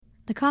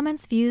The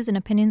comments, views, and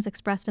opinions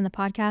expressed in the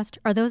podcast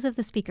are those of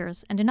the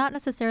speakers and do not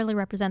necessarily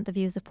represent the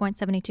views of Point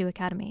 72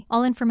 Academy.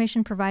 All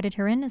information provided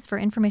herein is for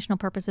informational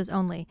purposes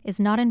only, is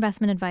not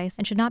investment advice,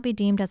 and should not be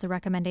deemed as a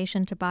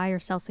recommendation to buy or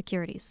sell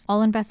securities.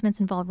 All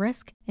investments involve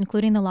risk,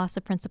 including the loss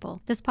of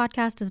principal. This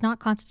podcast does not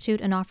constitute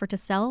an offer to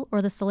sell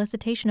or the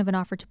solicitation of an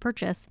offer to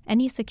purchase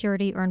any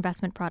security or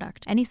investment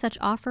product. Any such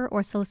offer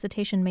or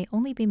solicitation may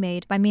only be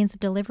made by means of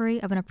delivery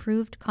of an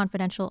approved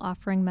confidential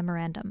offering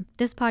memorandum.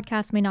 This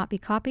podcast may not be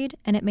copied,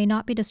 and it may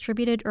not be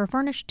distributed or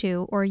furnished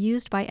to or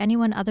used by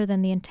anyone other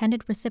than the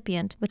intended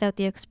recipient without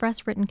the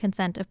express written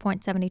consent of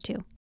Point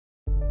 72.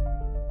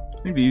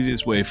 I think the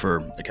easiest way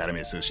for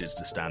Academy Associates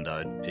to stand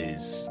out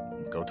is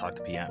go talk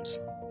to PMs.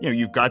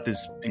 You've got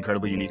this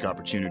incredibly unique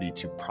opportunity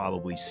to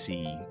probably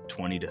see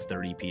 20 to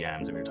 30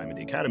 PMs of your time at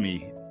the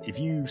Academy. If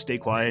you stay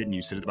quiet and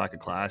you sit at the back of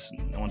class,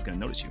 no one's going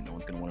to notice you. No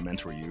one's going to want to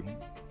mentor you.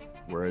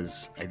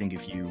 Whereas I think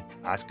if you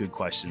ask good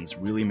questions,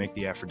 really make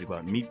the effort to go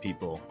out and meet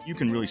people, you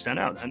can really stand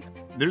out. And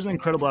there's an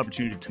incredible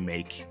opportunity to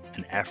make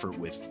an effort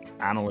with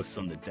analysts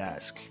on the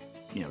desk,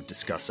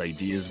 discuss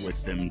ideas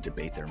with them,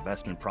 debate their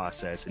investment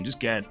process, and just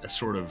get a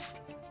sort of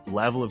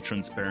level of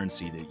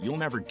transparency that you'll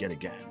never get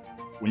again.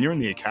 When you're in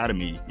the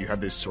Academy, you have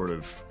this sort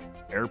of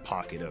air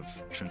pocket of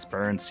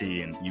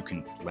transparency and you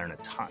can learn a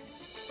ton.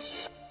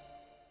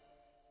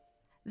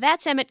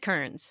 That's Emmett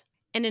Kearns,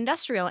 an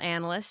industrial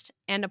analyst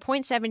and a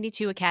Point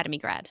 72 Academy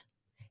grad.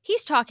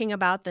 He's talking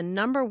about the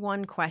number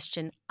one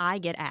question I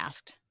get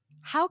asked.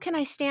 How can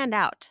I stand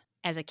out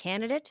as a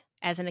candidate,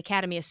 as an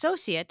Academy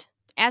associate,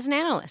 as an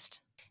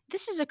analyst?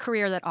 This is a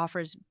career that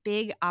offers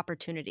big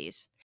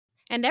opportunities,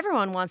 and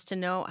everyone wants to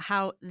know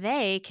how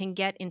they can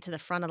get into the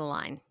front of the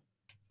line.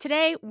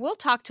 Today, we'll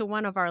talk to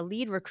one of our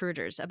lead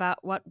recruiters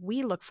about what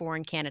we look for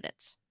in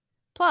candidates.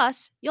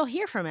 Plus, you'll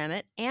hear from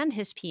Emmett and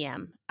his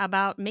PM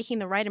about making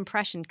the right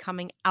impression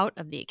coming out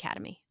of the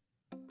Academy.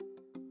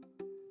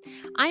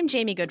 I'm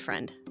Jaimi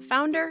Goodfriend,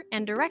 founder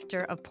and director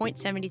of Point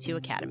 72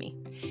 Academy.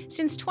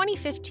 Since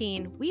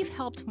 2015, we've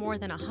helped more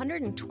than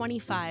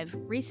 125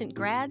 recent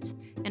grads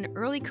and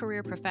early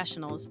career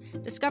professionals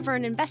discover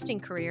an investing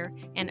career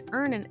and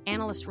earn an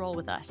analyst role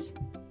with us.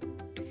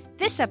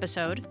 This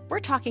episode, we're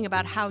talking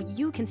about how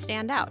you can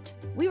stand out.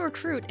 We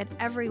recruit at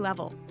every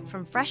level,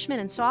 from freshmen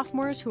and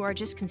sophomores who are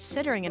just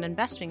considering an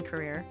investing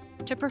career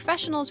to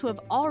professionals who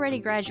have already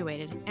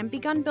graduated and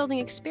begun building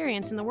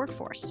experience in the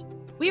workforce.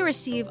 We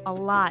receive a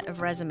lot of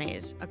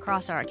resumes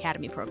across our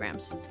Academy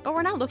programs, but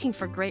we're not looking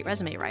for great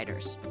resume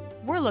writers.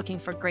 We're looking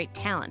for great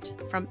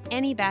talent from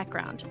any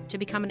background to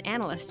become an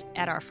analyst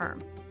at our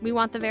firm. We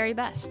want the very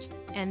best,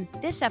 and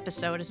this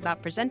episode is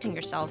about presenting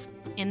yourself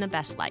in the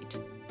best light.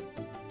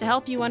 To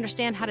help you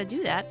understand how to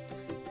do that,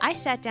 I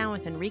sat down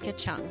with Enrica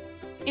Chung.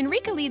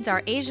 Enrica leads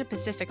our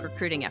Asia-Pacific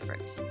recruiting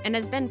efforts and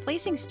has been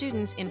placing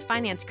students in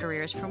finance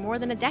careers for more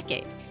than a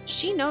decade.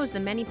 She knows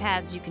the many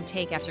paths you can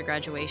take after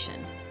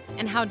graduation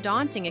and how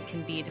daunting it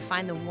can be to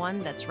find the one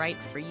that's right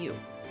for you.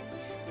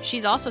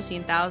 She's also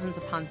seen thousands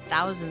upon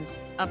thousands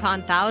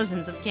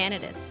of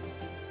candidates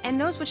and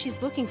knows what she's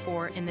looking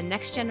for in the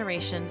next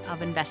generation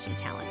of investing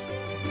talent.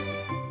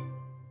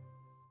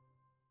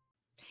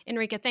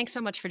 Enrica, thanks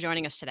so much for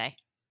joining us today.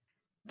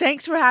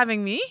 Thanks for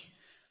having me.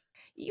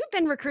 You've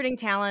been recruiting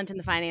talent in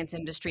the finance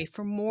industry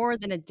for more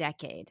than a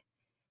decade.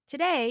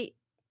 Today,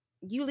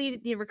 you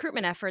lead the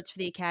recruitment efforts for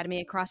the Academy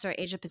across our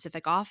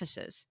Asia-Pacific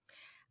offices.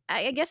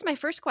 I guess my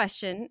first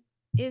question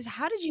is,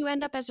 how did you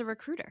end up as a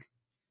recruiter?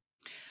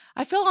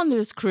 I fell onto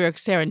this career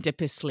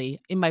serendipitously.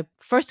 In my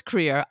first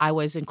career, I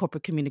was in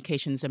corporate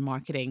communications and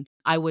marketing.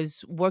 I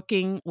was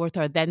working with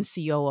our then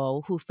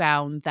COO, who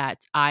found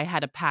that I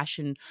had a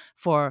passion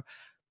for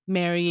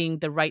marrying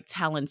the right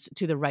talents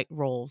to the right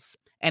roles.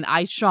 And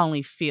I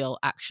strongly feel,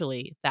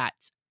 actually, that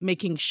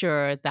making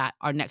sure that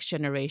our next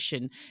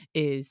generation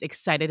is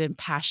excited and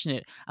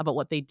passionate about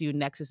what they do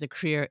next as a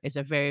career is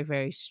a very,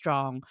 very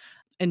strong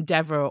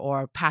endeavor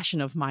or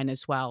passion of mine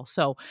as well.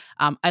 So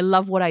I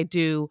love what I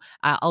do.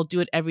 I'll do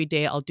it every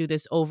day. I'll do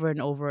this over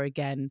and over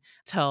again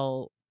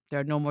till there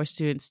are no more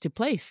students to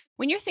place.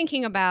 When you're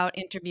thinking about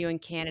interviewing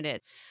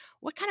candidates,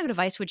 what kind of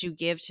advice would you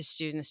give to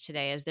students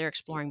today as they're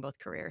exploring both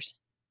careers?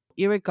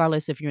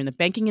 Irregardless if you're in the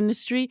banking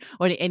industry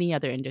or in any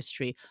other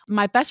industry.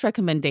 My best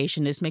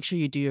recommendation is make sure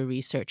you do your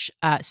research.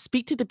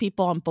 Speak to the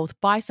people on both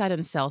buy side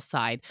and sell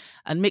side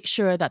and make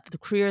sure that the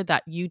career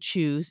that you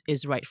choose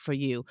is right for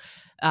you.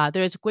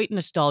 There is great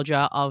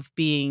nostalgia of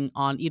being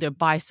on either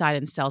buy side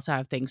and sell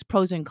side of things,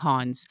 pros and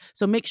cons.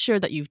 So make sure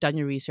that you've done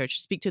your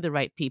research, speak to the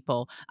right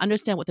people,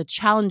 understand what the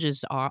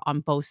challenges are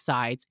on both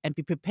sides, and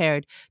be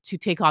prepared to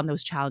take on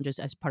those challenges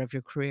as part of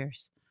your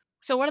careers.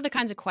 So what are the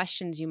kinds of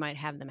questions you might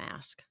have them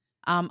ask?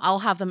 I'll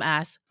have them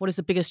ask, what is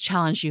the biggest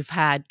challenge you've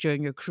had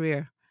during your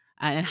career?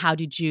 And how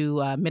did you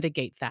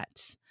mitigate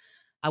that?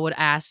 I would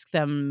ask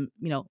them,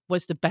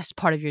 what's the best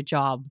part of your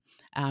job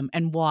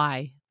and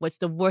why? What's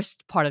the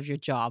worst part of your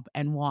job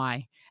and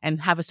why?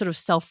 And have a sort of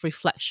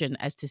self-reflection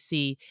as to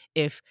see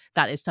if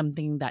that is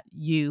something that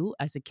you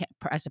as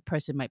a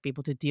person might be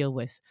able to deal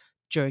with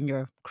during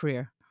your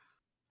career.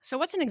 So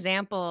what's an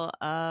example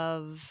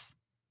of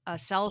a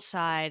sell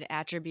side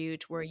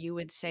attribute where you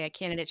would say a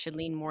candidate should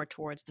lean more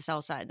towards the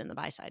sell side than the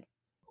buy side?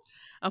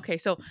 Okay,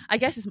 so I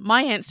guess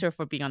my answer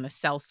for being on the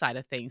sell side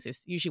of things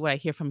is usually what I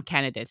hear from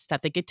candidates,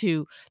 that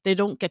they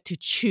don't get to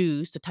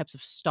choose the types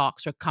of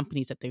stocks or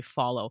companies that they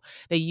follow.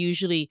 They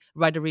usually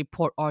write a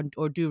report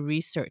or do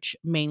research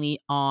mainly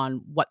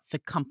on what the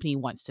company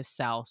wants to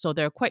sell. So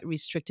they're quite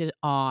restricted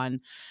on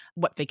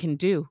what they can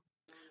do.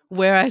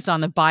 Whereas on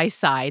the buy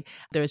side,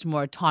 there's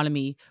more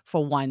autonomy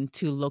for one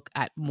to look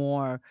at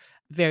more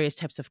various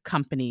types of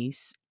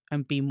companies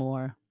and be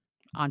more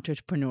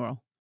entrepreneurial.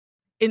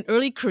 In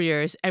early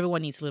careers,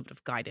 everyone needs a little bit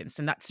of guidance.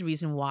 And that's the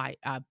reason why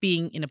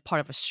being in a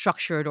part of a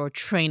structured or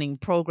training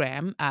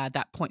program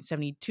that Point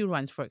 72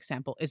 runs, for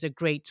example, is a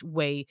great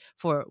way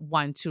for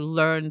one to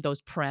learn those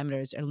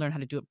parameters and learn how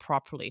to do it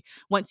properly.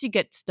 Once you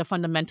get the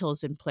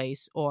fundamentals in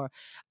place or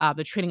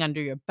the training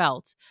under your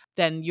belt,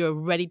 then you're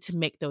ready to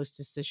make those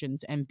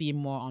decisions and be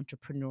more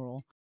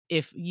entrepreneurial.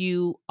 If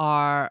you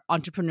are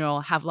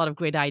entrepreneurial, have a lot of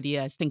great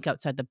ideas, think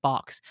outside the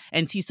box,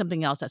 and see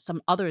something else that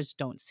some others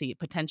don't see,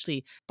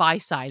 potentially buy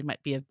side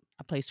might be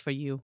a place for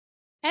you.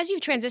 As you've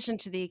transitioned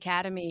to the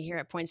academy here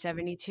at Point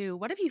 72,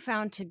 what have you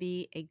found to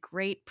be a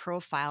great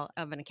profile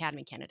of an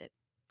academy candidate?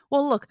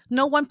 Well, look,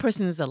 no one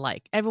person is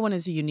alike. Everyone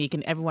is unique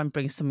and everyone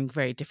brings something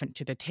very different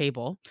to the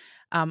table.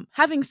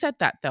 Having said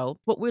that,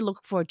 though, what we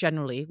look for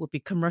generally would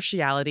be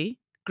commerciality,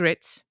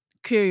 grit,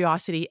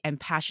 curiosity, and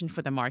passion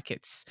for the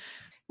markets.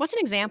 What's an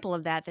example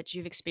of that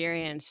you've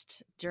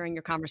experienced during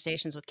your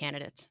conversations with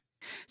candidates?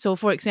 So,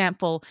 for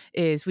example,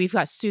 is we've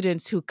got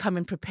students who come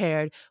in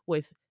prepared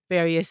with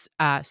various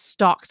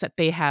stocks that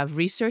they have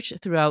researched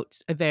throughout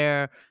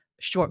their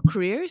short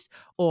careers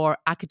or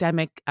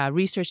academic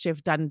research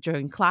they've done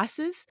during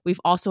classes.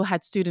 We've also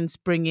had students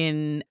bring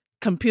in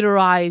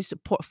computerized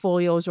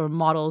portfolios or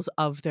models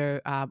of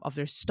their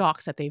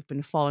stocks that they've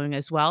been following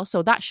as well.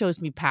 So that shows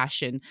me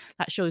passion.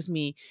 That shows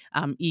me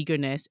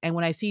eagerness. And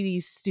when I see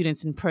these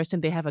students in person,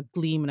 they have a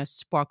gleam and a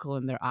sparkle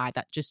in their eye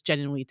that just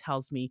genuinely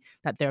tells me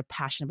that they're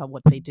passionate about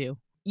what they do.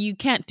 You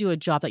can't do a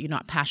job that you're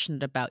not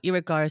passionate about,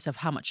 regardless of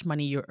how much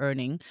money you're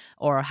earning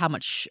or how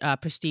much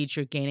prestige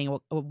you're gaining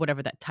or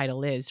whatever that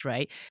title is,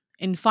 right?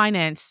 In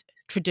finance,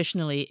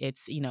 traditionally,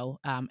 it's,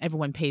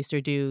 everyone pays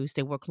their dues,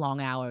 they work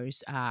long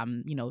hours,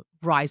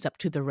 rise up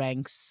to the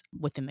ranks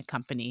within the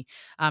company.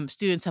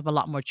 Students have a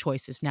lot more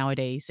choices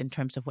nowadays in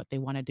terms of what they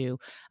want to do.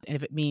 And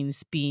if it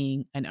means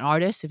being an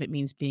artist, if it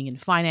means being in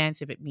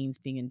finance, if it means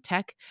being in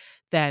tech,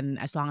 then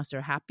as long as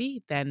they're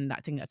happy, then I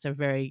think that's a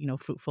very,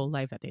 fruitful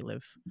life that they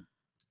live.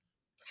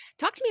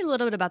 Talk to me a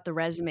little bit about the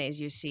resumes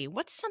you see.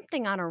 What's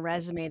something on a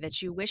resume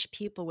that you wish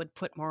people would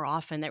put more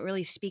often that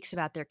really speaks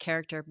about their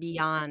character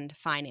beyond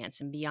finance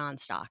and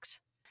beyond stocks?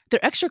 Their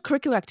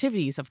extracurricular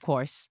activities, of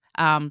course,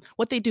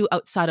 what they do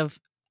outside of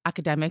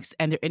academics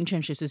and their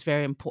internships is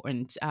very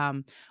important.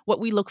 What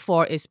we look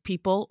for is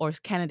people or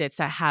candidates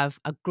that have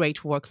a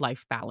great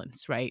work-life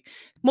balance, right?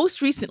 Most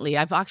recently,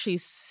 I've actually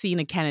seen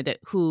a candidate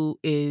who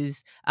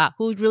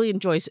really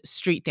enjoys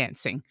street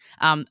dancing.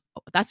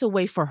 That's a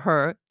way for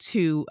her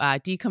to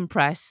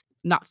decompress,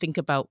 not think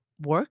about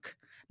work,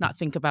 not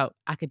think about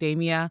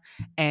academia,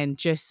 and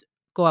just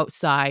go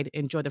outside,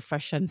 enjoy the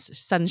fresh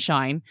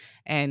sunshine,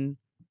 and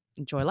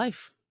enjoy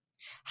life.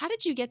 How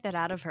did you get that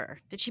out of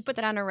her? Did she put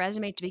that on her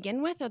resume to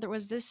begin with, or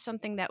was this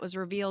something that was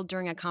revealed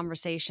during a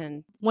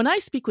conversation? When I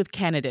speak with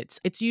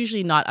candidates, it's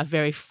usually not a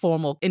very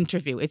formal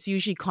interview. It's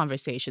usually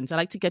conversations. I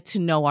like to get to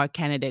know our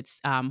candidates,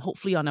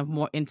 hopefully on a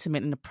more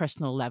intimate and a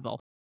personal level.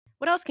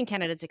 What else can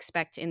candidates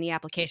expect in the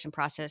application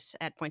process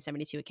at Point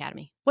 72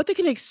 Academy? What they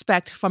can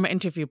expect from an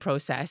interview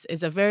process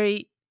is a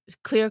very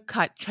clear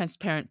cut,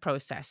 transparent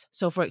process.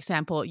 So, for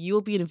example, you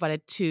will be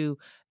invited to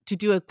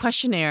do a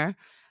questionnaire,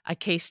 a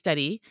case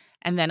study,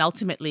 and then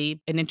ultimately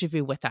an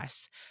interview with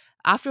us.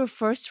 After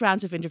first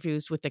rounds of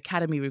interviews with the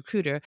Academy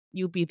recruiter,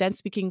 you'll be then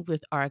speaking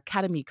with our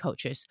Academy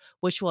coaches,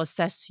 which will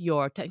assess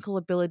your technical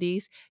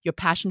abilities, your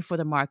passion for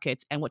the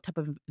markets, and what type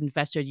of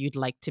investor you'd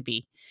like to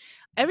be.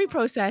 Every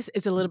process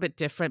is a little bit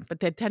different, but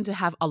they tend to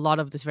have a lot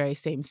of the very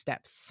same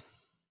steps.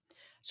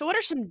 So, what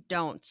are some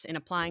don'ts in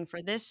applying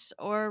for this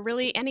or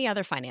really any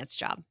other finance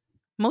job?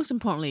 Most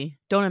importantly,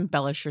 don't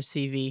embellish your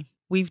CV.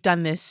 We've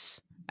done this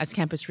as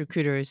campus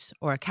recruiters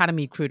or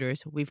academy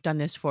recruiters. We've done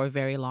this for a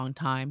very long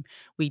time.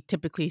 We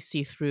typically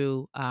see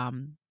through a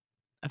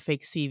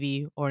fake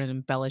CV or an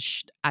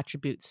embellished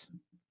attributes.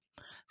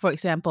 For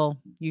example,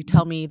 you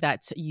tell me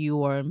that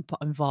you are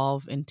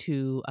involved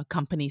into a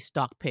company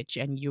stock pitch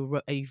and you've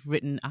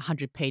written a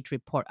 100-page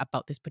report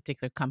about this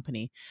particular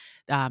company.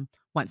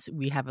 Once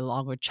we have a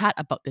longer chat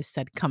about this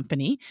said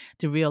company,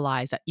 to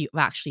realize that you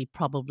actually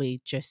probably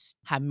just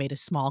have made a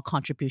small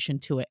contribution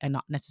to it and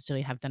not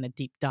necessarily have done a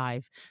deep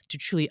dive to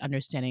truly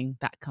understanding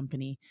that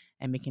company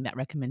and making that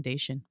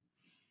recommendation.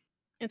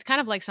 It's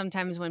kind of like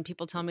sometimes when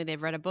people tell me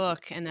they've read a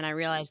book and then I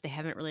realize they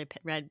haven't really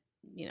read,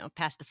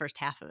 past the first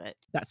half of it.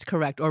 That's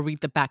correct. Or read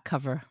the back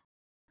cover.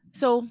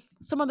 So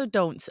some other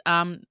don'ts.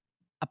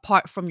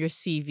 Apart from your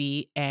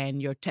CV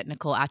and your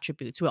technical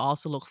attributes, we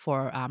also look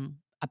for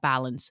a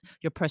balance,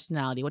 your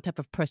personality, what type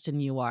of person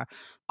you are.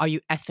 Are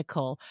you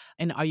ethical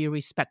and are you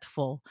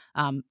respectful?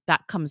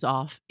 That comes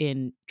off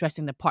in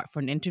dressing the part for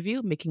an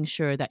interview, making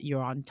sure that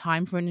you're on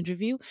time for an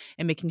interview,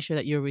 and making sure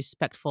that you're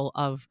respectful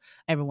of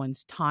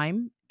everyone's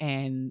time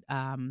and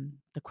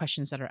the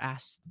questions that are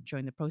asked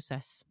during the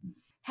process.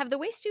 Have the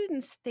way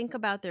students think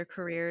about their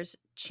careers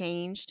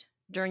changed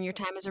during your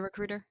time as a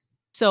recruiter?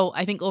 So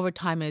I think over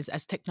time,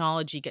 as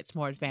technology gets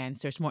more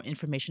advanced, there's more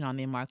information on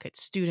the market.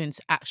 Students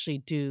actually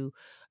do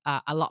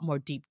a lot more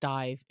deep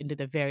dive into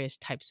the various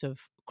types of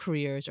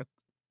careers or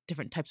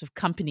different types of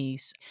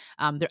companies.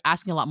 They're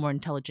asking a lot more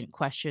intelligent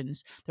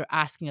questions. They're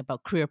asking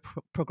about career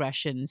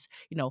progressions.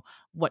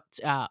 What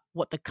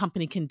the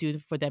company can do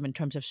for them in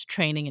terms of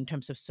training, in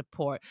terms of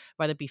support,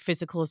 whether it be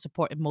physical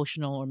support,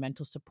 emotional or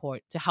mental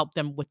support to help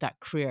them with that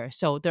career.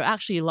 So they're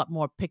actually a lot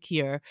more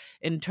pickier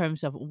in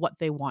terms of what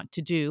they want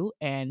to do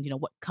and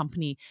what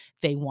company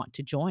they want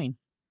to join.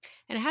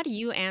 And how do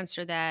you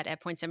answer that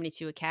at Point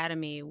 72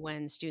 Academy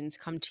when students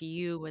come to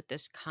you with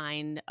this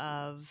kind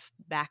of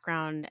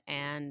background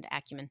and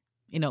acumen?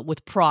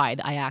 With pride,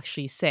 I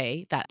actually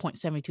say that Point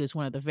 72 is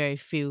one of the very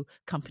few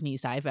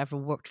companies I've ever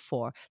worked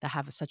for that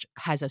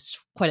has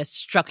quite a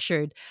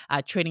structured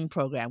training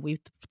program. We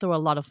throw a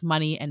lot of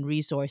money and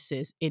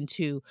resources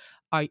into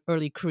our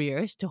early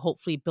careers to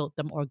hopefully build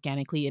them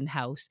organically in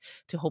house.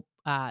 To hope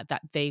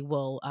that they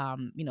will,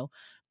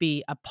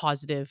 be a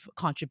positive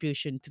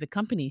contribution to the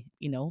company,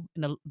 in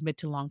a mid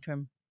to long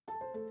term.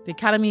 The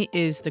Academy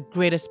is the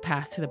greatest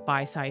path to the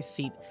buy-side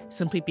seat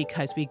simply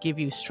because we give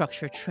you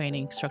structured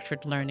training,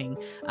 structured learning.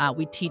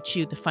 We teach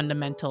you the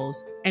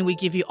fundamentals, and we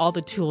give you all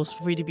the tools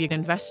for you to be an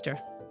investor.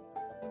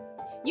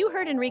 You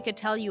heard Enrica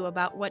tell you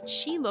about what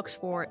she looks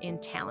for in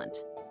talent.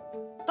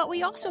 But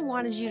we also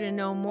wanted you to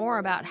know more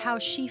about how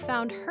she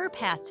found her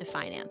path to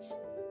finance,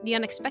 the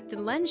unexpected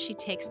lens she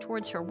takes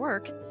towards her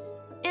work,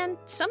 and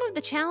some of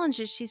the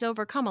challenges she's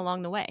overcome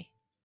along the way.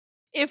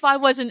 If I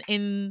wasn't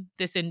in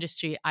this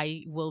industry,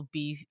 I will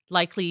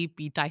likely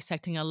be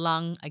dissecting a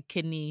lung, a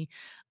kidney,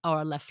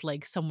 or a left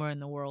leg somewhere in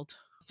the world.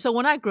 So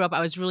when I grew up,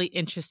 I was really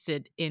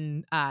interested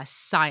in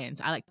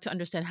science. I like to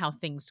understand how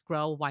things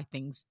grow, why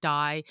things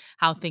die,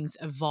 how things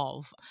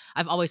evolve.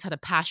 I've always had a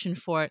passion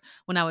for it.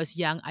 When I was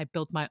young, I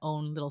built my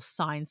own little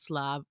science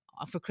lab.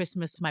 For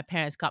Christmas, my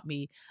parents got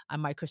me a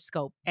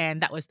microscope,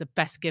 and that was the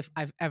best gift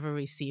I've ever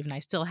received, and I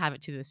still have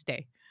it to this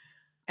day.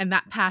 And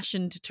that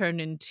passion to turn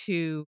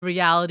into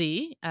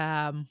reality when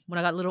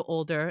I got a little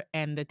older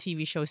and the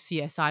TV show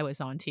CSI was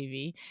on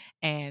TV.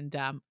 And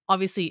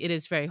obviously, it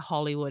is very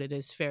Hollywood. It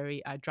is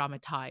very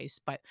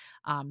dramatized, but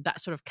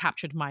that sort of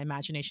captured my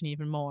imagination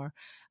even more.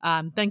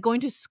 Then going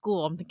to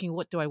school, I'm thinking,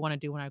 what do I want to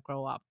do when I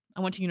grow up? I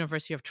went to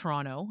University of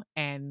Toronto,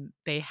 and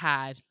they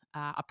had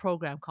a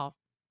program called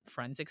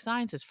Forensic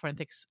Sciences,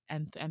 Forensics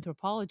and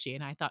Anthropology.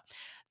 And I thought,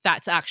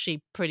 that's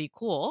actually pretty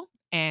cool.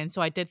 And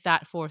so I did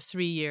that for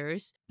 3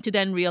 years to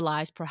then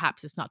realize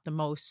perhaps it's not the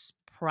most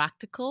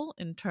practical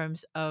in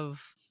terms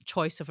of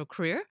choice of a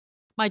career.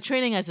 My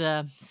training as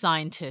a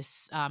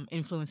scientist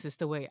influences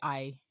the way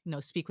I,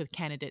 speak with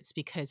candidates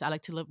because I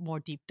like to look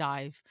more deep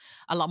dive,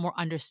 a lot more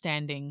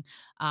understanding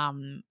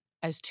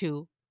as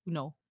to,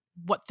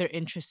 what their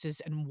interest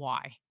is and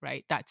why,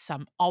 right? That's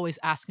always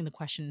asking the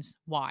questions,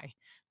 why,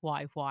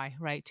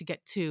 right? To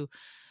get to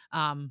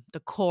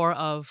the core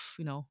of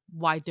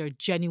why they're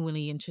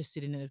genuinely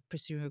interested in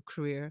pursuing a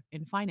career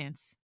in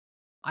finance.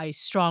 I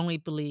strongly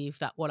believe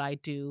that what I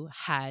do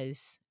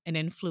has an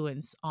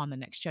influence on the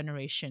next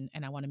generation,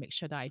 and I want to make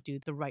sure that I do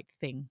the right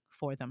thing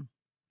for them.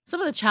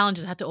 Some of the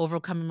challenges I had to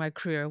overcome in my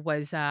career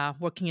was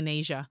working in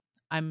Asia.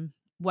 I'm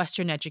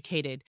Western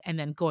educated, and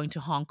then going to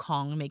Hong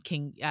Kong,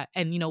 working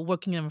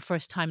in the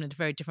first time in a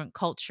very different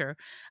culture.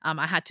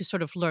 I had to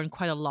sort of learn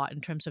quite a lot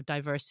in terms of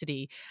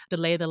diversity, the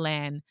lay of the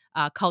land,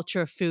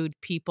 culture, food,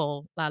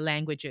 people,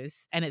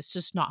 languages, and it's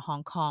just not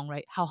Hong Kong,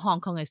 right? How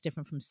Hong Kong is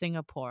different from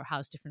Singapore,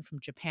 how it's different from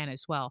Japan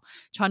as well.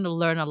 Trying to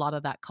learn a lot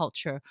of that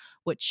culture,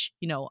 which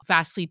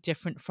vastly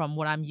different from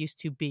what I'm used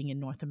to being in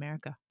North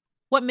America.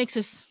 What makes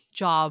this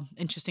job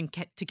interesting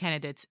to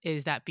candidates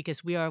is that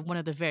because we are one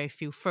of the very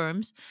few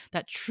firms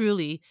that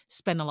truly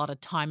spend a lot of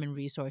time and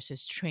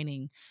resources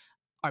training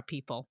our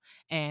people.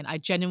 And I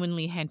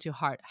genuinely, hand to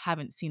heart,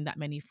 haven't seen that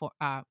many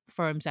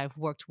firms I've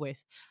worked with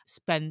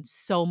spend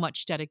so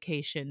much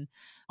dedication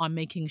on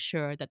making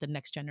sure that the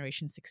next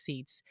generation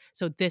succeeds.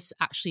 So this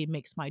actually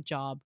makes my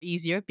job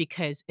easier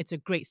because it's a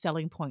great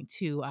selling point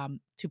to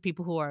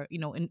people who are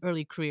in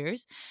early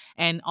careers,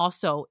 and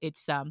also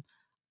it's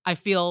I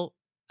feel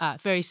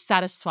very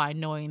satisfied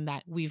knowing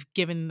that we've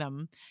given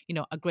them,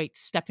 a great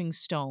stepping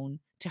stone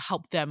to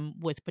help them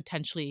with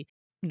potentially,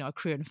 a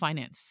career in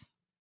finance.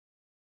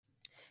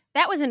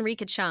 That was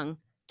Enrica Chung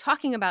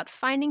talking about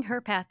finding her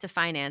path to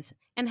finance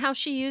and how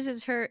she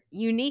uses her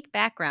unique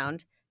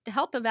background to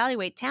help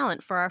evaluate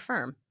talent for our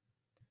firm.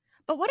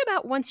 But what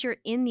about once you're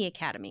in the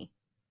academy?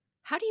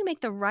 How do you make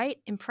the right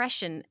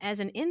impression as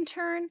an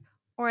intern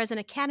or as an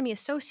academy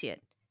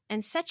associate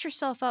and set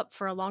yourself up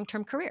for a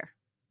long-term career?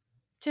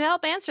 To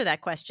help answer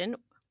that question,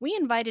 we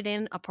invited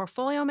in a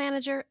portfolio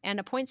manager and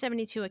a Point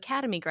 72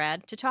 Academy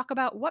grad to talk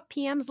about what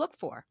PMs look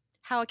for,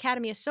 how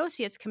Academy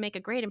associates can make a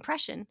great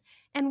impression,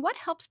 and what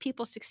helps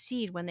people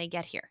succeed when they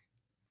get here.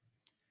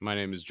 My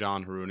name is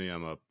John Haruni.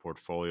 I'm a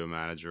portfolio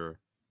manager.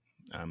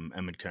 I'm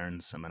Emmett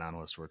Kearns. I'm an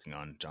analyst working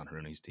on John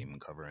Haruni's team,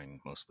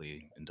 covering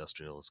mostly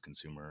industrials,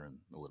 consumer, and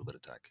a little bit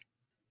of tech.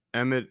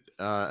 Emmett,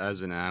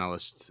 as an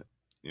analyst,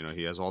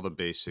 he has all the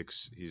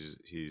basics.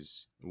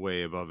 He's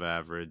way above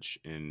average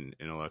in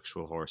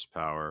intellectual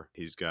horsepower.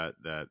 He's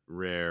got that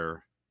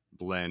rare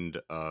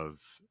blend of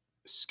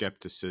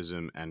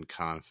skepticism and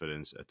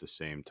confidence at the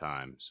same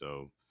time.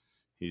 So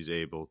he's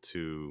able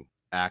to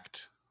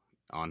act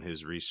on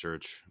his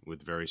research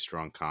with very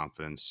strong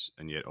confidence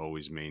and yet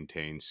always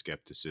maintain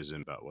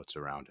skepticism about what's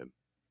around him.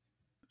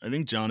 I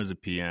think John as a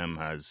PM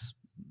has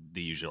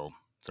the usual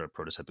sort of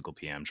prototypical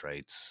PM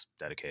traits: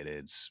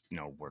 dedicated,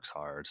 works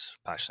hard,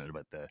 passionate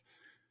about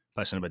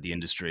the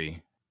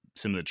industry.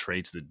 Some of the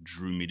traits that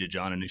drew me to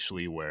John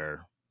initially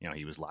were,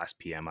 he was last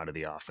PM out of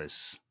the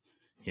office.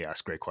 He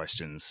asked great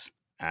questions.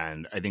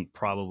 And I think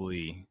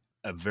probably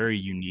a very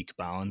unique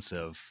balance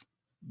of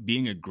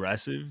being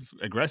aggressive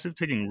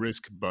taking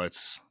risk,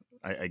 but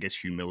I guess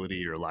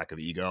humility or lack of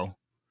ego,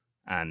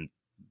 and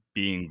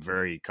being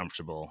very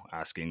comfortable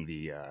asking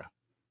the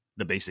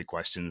basic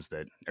questions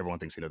that everyone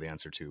thinks they know the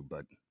answer to,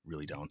 but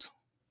really don't.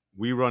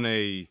 We run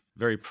a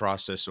very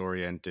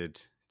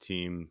process-oriented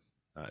team,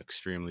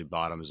 extremely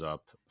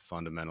bottoms-up,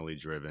 fundamentally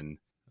driven.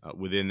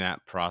 Within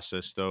that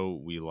process, though,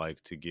 we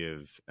like to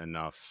give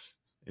enough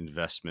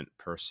investment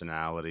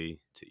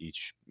personality to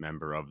each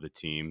member of the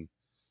team.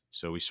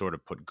 So we sort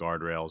of put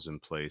guardrails in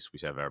place. We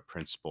have our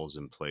principles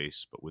in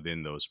place, but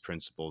within those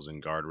principles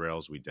and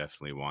guardrails, we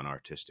definitely want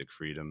artistic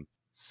freedom.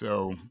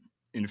 So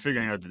in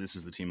figuring out that this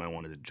was the team I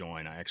wanted to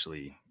join,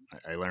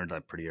 I learned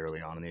that pretty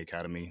early on in the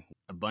academy.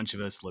 A bunch of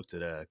us looked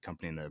at a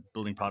company in the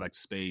building product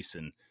space,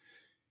 and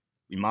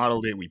we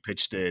modeled it, we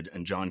pitched it,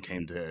 and John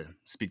came to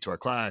speak to our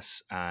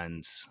class.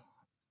 And,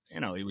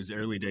 it was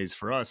early days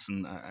for us,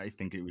 and I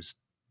think it was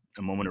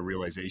a moment of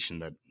realization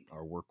that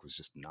our work was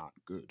just not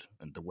good.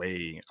 And the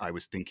way I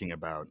was thinking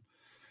about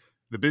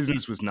the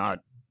business was not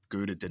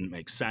good. It didn't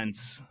make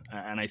sense.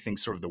 And I think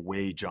sort of the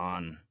way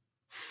John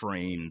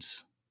framed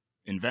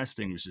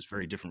investing was just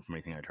very different from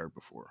anything I'd heard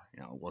before.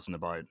 It wasn't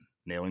about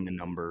nailing the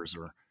numbers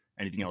or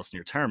anything else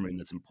near term. I mean,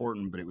 that's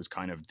important, but it was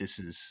kind of, this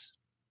is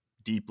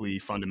deeply,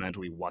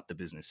 fundamentally what the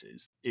business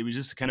is. It was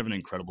just kind of an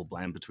incredible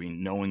blend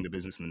between knowing the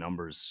business and the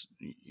numbers,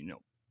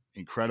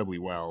 incredibly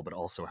well, but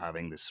also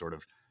having this sort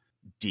of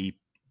deep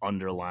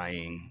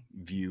underlying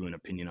view and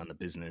opinion on the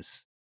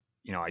business.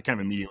 I kind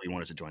of immediately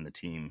wanted to join the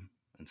team.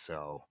 And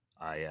so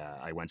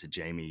I went to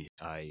Jaimi.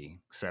 I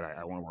said,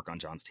 I want to work on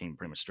John's team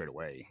pretty much straight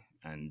away.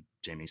 And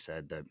Jaimi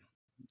said that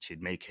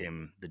she'd make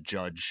him the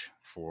judge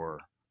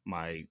for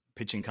my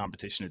pitching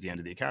competition at the end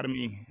of the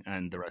academy,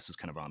 and the rest was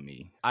kind of on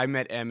me. I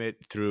met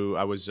Emmett through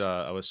I was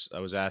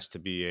asked to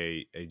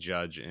be a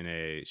judge in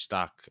a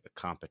stock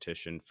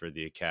competition for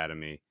the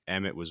academy.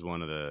 Emmett was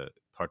one of the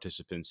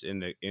participants in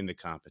the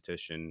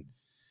competition,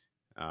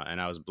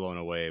 and I was blown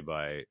away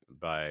by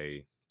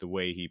the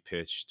way he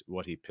pitched,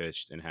 what he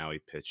pitched, and how he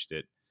pitched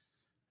it.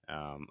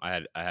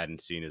 I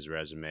hadn't seen his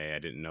resume. I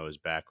didn't know his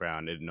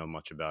background. I didn't know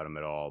much about him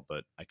at all,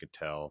 but I could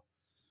tell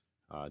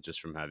just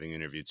from having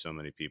interviewed so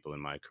many people in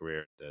my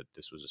career that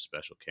this was a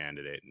special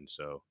candidate. And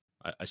so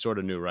I sort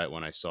of knew right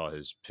when I saw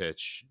his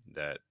pitch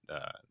that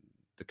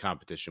the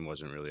competition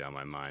wasn't really on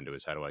my mind. It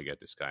was, how do I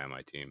get this guy on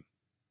my team?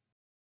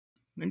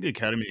 I think the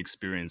academy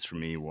experience for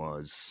me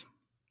was,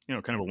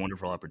 kind of a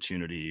wonderful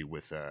opportunity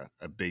with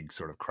a big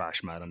sort of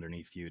crash mat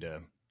underneath you to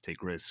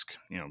take risk,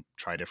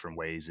 try different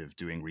ways of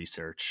doing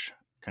research,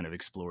 kind of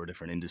explore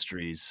different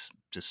industries,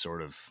 just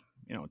sort of,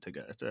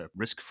 it's a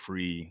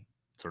risk-free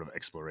sort of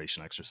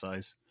exploration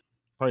exercise.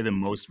 Probably the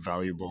most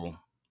valuable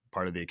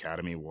part of the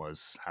academy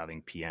was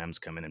having PMs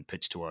come in and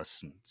pitch to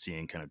us and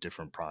seeing kind of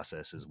different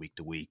processes week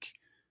to week.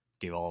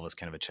 Gave all of us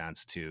kind of a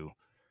chance to,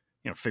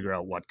 figure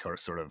out what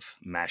sort of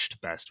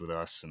meshed best with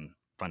us and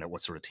find out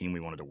what sort of team we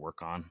wanted to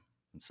work on.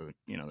 And so,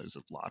 there's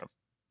a lot of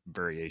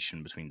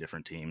variation between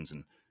different teams,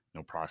 and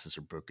no process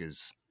or book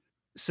is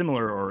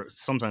similar, or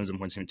sometimes in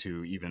Point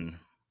 72 even,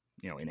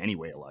 in any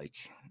way alike.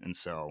 And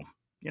so,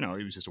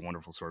 it was just a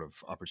wonderful sort of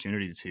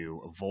opportunity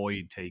to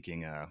avoid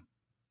taking a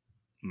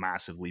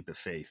massive leap of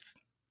faith,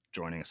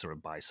 joining a sort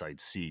of buy-side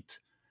seat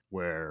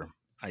where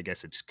I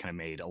guess it just kind of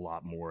made a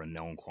lot more a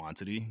known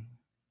quantity,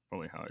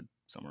 probably how I'd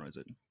summarize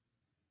it.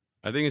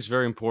 I think it's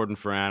very important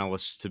for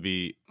analysts to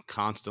be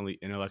constantly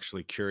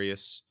intellectually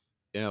curious,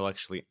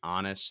 intellectually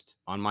honest.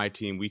 On my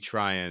team, we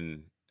try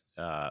and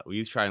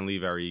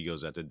leave our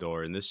egos at the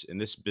door. In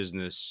this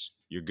business,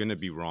 you're going to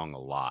be wrong a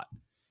lot,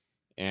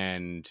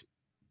 and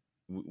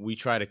we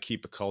try to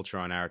keep a culture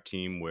on our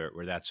team where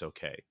that's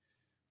okay.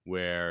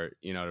 Where,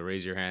 to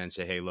raise your hand and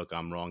say, hey, look,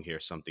 I'm wrong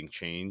here, something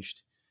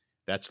changed.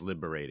 That's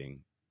liberating,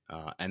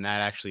 and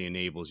that actually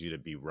enables you to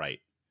be right.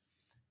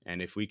 And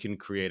if we can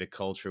create a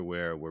culture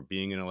where we're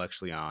being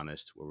intellectually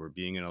honest, where we're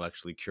being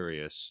intellectually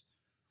curious,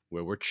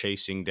 where we're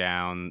chasing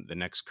down the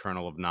next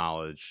kernel of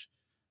knowledge,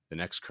 the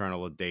next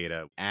kernel of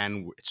data,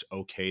 and it's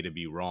okay to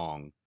be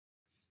wrong,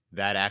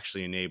 that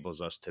actually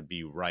enables us to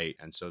be right.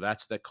 And so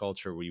that's the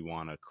culture we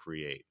want to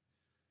create,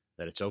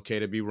 that it's okay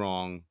to be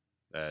wrong,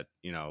 that,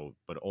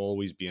 but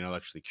always be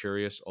intellectually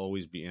curious,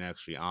 always be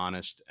intellectually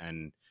honest,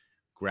 and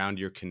ground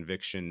your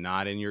conviction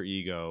not in your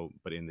ego,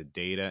 but in the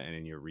data and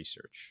in your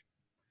research.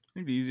 I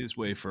think the easiest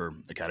way for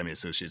Academy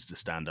associates to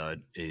stand out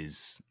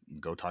is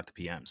go talk to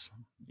PMs,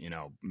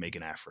 make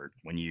an effort.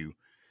 When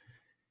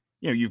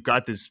you've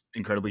got this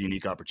incredibly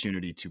unique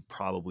opportunity to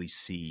probably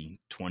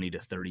see 20 to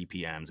 30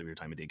 PMs of your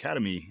time at the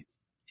Academy.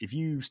 If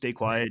you stay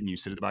quiet and you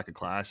sit at the back of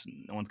class,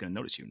 no one's going to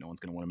notice you. No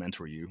one's going to want to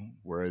mentor you.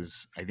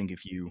 Whereas I think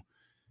if you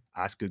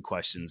ask good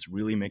questions,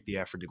 really make the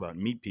effort to go out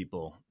and meet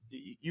people,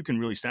 you can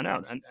really stand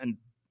out. And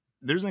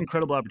there's an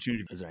incredible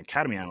opportunity as an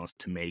Academy analyst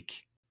to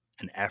make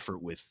an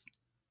effort with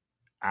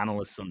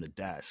analysts on the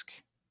desk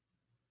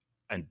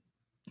and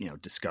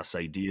discuss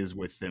ideas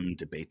with them,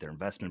 debate their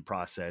investment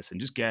process, and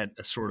just get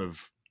a sort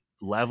of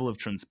level of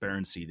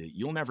transparency that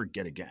you'll never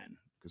get again.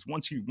 Because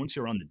once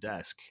you're on the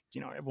desk,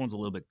 everyone's a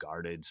little bit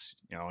guarded.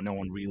 No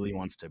one really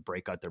wants to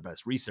break out their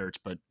best research.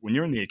 But when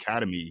you're in the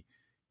Academy,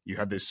 you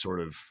have this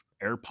sort of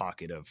air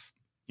pocket of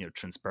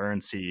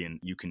transparency, and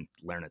you can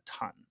learn a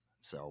ton.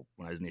 So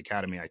when I was in the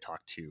Academy, I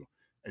talked to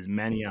as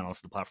many analysts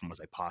of the platform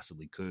as I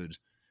possibly could,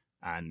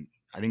 and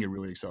I think it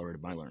really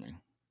accelerated my learning.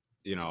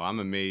 I'm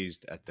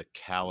amazed at the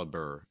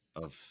caliber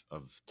of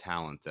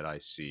talent that I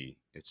see.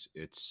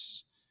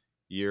 It's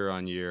year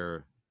on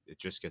year, it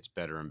just gets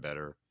better and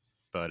better.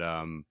 But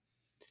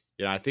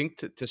I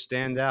think to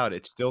stand out,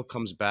 it still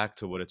comes back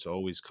to what it's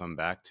always come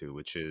back to,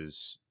 which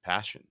is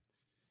passion.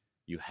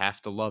 You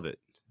have to love it.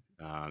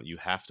 You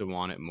have to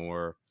want it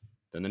more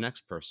than the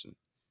next person,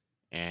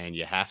 and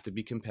you have to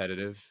be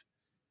competitive,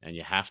 and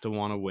you have to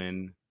want to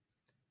win,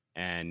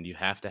 and you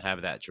have to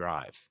have that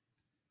drive.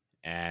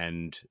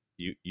 And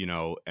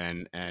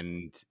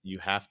and you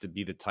have to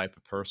be the type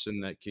of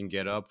person that can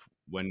get up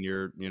when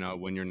you're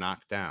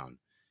knocked down.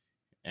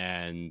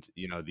 And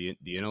the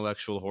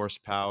intellectual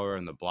horsepower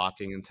and the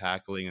blocking and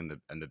tackling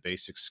and the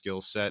basic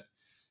skill set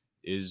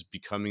is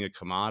becoming a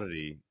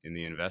commodity in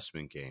the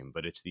investment game.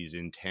 But it's these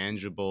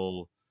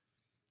intangible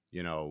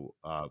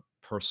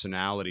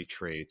personality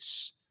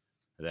traits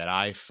that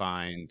I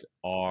find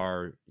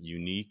are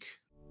unique.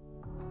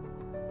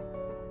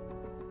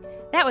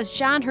 That was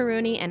John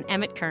Harouni and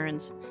Emmett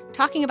Kearns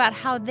talking about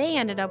how they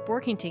ended up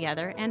working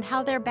together and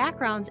how their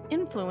backgrounds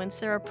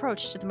influenced their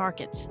approach to the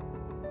markets.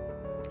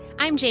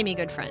 I'm Jaimi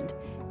Goodfriend,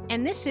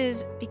 and this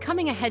is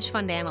Becoming a Hedge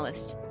Fund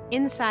Analyst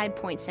inside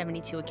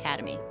Point72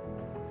 Academy.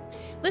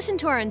 Listen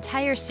to our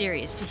entire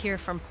series to hear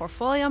from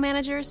portfolio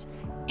managers,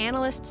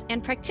 analysts,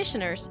 and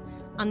practitioners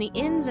on the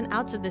ins and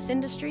outs of this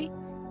industry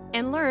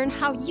and learn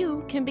how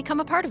you can become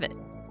a part of it.